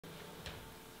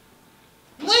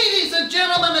and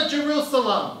gentlemen of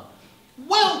Jerusalem,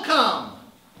 welcome.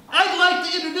 I'd like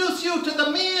to introduce you to the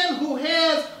man who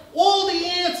has all the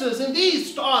answers in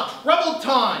these troubled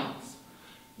times.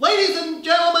 Ladies and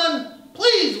gentlemen,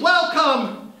 please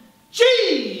welcome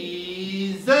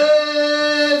Jesus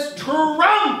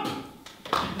Trump.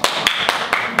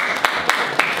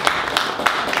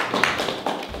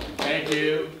 Thank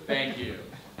you, thank you.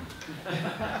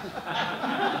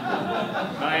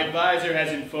 My advisor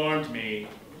has informed me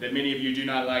that many of you do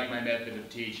not like my method of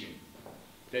teaching,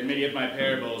 that many of my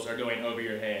parables are going over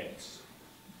your heads.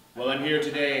 Well, I'm here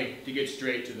today to get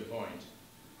straight to the point.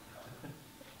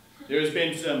 There has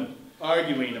been some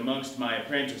arguing amongst my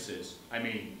apprentices, I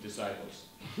mean disciples,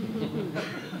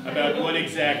 about what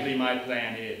exactly my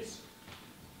plan is.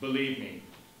 Believe me,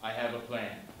 I have a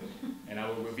plan, and I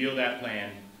will reveal that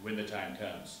plan when the time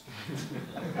comes.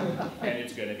 And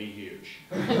it's going to be huge.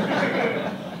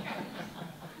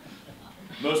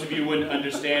 Most of you wouldn't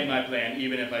understand my plan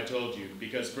even if I told you,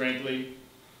 because frankly,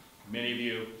 many of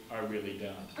you are really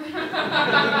dumb.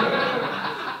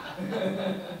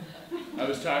 I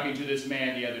was talking to this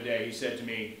man the other day. He said to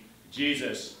me,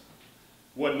 "Jesus,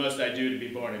 what must I do to be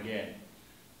born again?"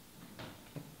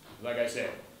 Like I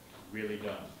said, really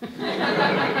dumb.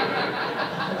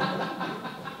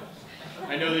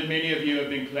 I know that many of you have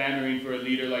been clamoring for a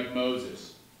leader like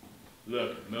Moses.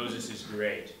 Look, Moses is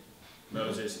great.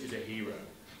 Moses is a hero.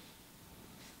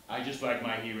 I just like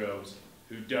my heroes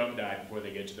who don't die before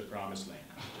they get to the promised land.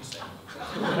 Just saying.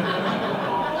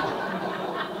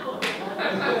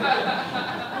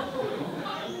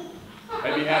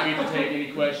 I'd be happy to take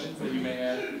any questions that you may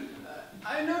have.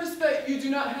 I noticed that you do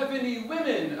not have any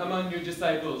women among your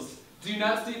disciples. Do you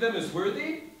not see them as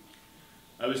worthy?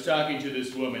 I was talking to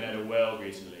this woman at a well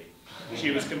recently.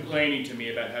 She was complaining to me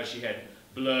about how she had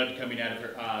blood coming out of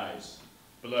her eyes,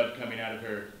 blood coming out of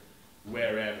her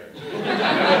wherever.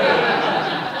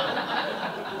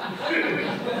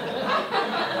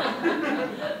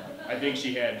 I think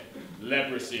she had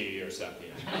leprosy or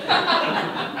something.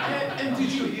 And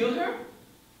did you heal her?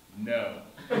 No.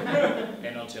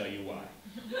 And I'll tell you why.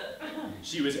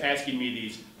 She was asking me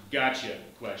these gotcha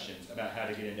questions about how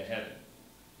to get into heaven.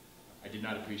 I did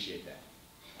not appreciate that.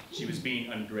 She was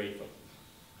being ungrateful.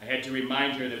 I had to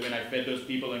remind her that when I fed those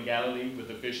people in Galilee with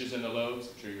the fishes and the loaves,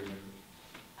 I'm sure you remember,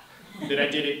 that I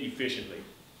did it efficiently.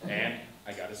 And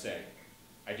I gotta say,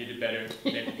 I did it better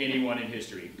than anyone in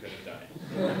history could have done it.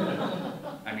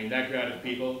 I mean, that crowd of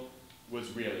people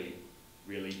was really,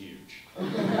 really huge.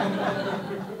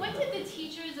 What did the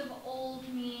teachers of old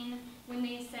mean when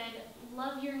they said,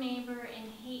 "Love your neighbor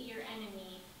and hate your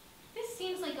enemy"? This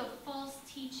seems like a false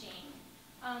teaching.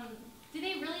 Do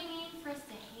they really mean for us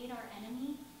to hate our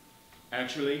enemy?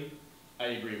 Actually, I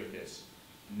agree with this.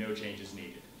 No change is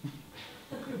needed.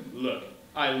 Look,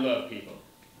 I love people.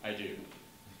 I do.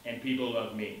 And people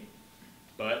love me.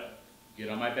 But get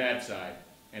on my bad side,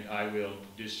 and I will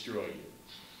destroy you.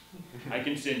 I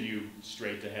can send you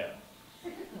straight to hell.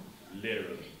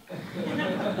 Literally.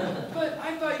 But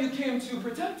I thought you came to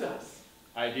protect us.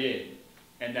 I did.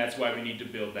 And that's why we need to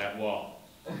build that wall.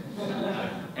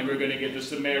 And we're going to get the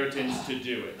Samaritans to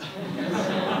do it.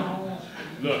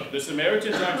 Look, the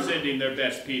Samaritans aren't sending their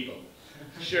best people.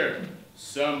 Sure,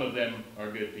 some of them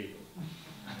are good people.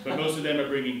 But most of them are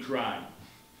bringing crime.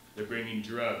 They're bringing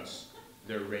drugs.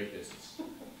 They're rapists.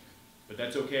 But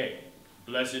that's okay.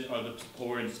 Blessed are the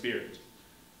poor in spirit.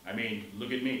 I mean,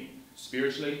 look at me.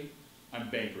 Spiritually, I'm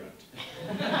bankrupt.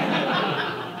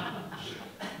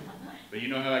 But you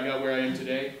know how I got where I am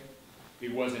today?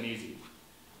 It wasn't easy.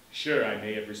 Sure, I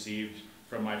may have received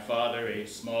from my father a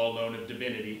small loan of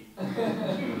divinity,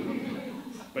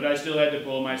 but I still had to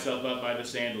pull myself up by the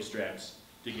sandal straps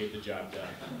to get the job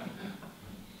done.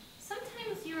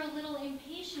 Sometimes you're a little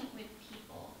impatient with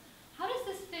people. How does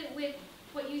this fit with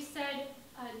what you said,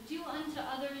 do unto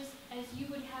others as you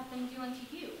would have them do unto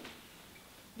you?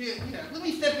 Yeah, let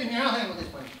me step in here. I'll handle this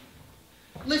one.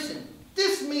 Listen,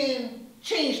 this man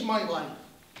changed my life.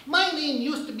 My name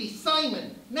used to be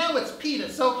Simon. Now it's Peter,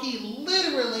 so he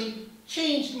literally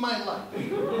changed my life.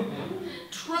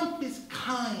 Trump is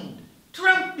kind.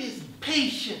 Trump is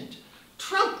patient.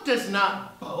 Trump does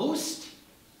not boast.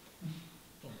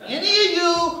 Any of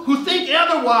you who think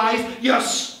otherwise, you're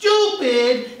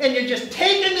stupid, and you're just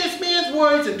taking this man's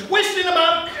words and twisting them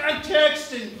out of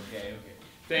context. And Okay.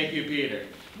 Thank you, Peter.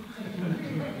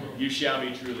 You shall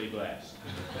be truly blessed.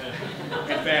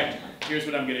 In fact, here's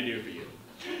what I'm going to do for you.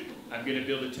 I'm going to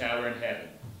build a tower in heaven.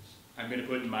 I'm going to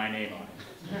put my name on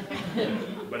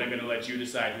it. But I'm going to let you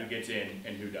decide who gets in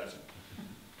and who doesn't.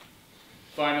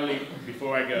 Finally,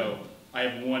 before I go, I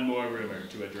have one more rumor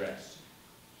to address.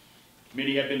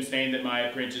 Many have been saying that my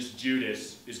apprentice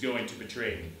Judas is going to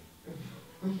betray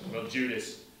me. Well,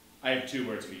 Judas, I have 2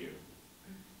 words for you.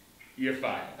 You're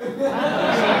fired.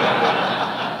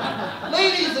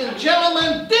 Ladies and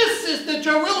gentlemen, this is the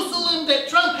Jerusalem that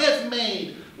Trump has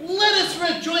made. Let us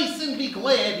rejoice and be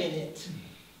glad in it.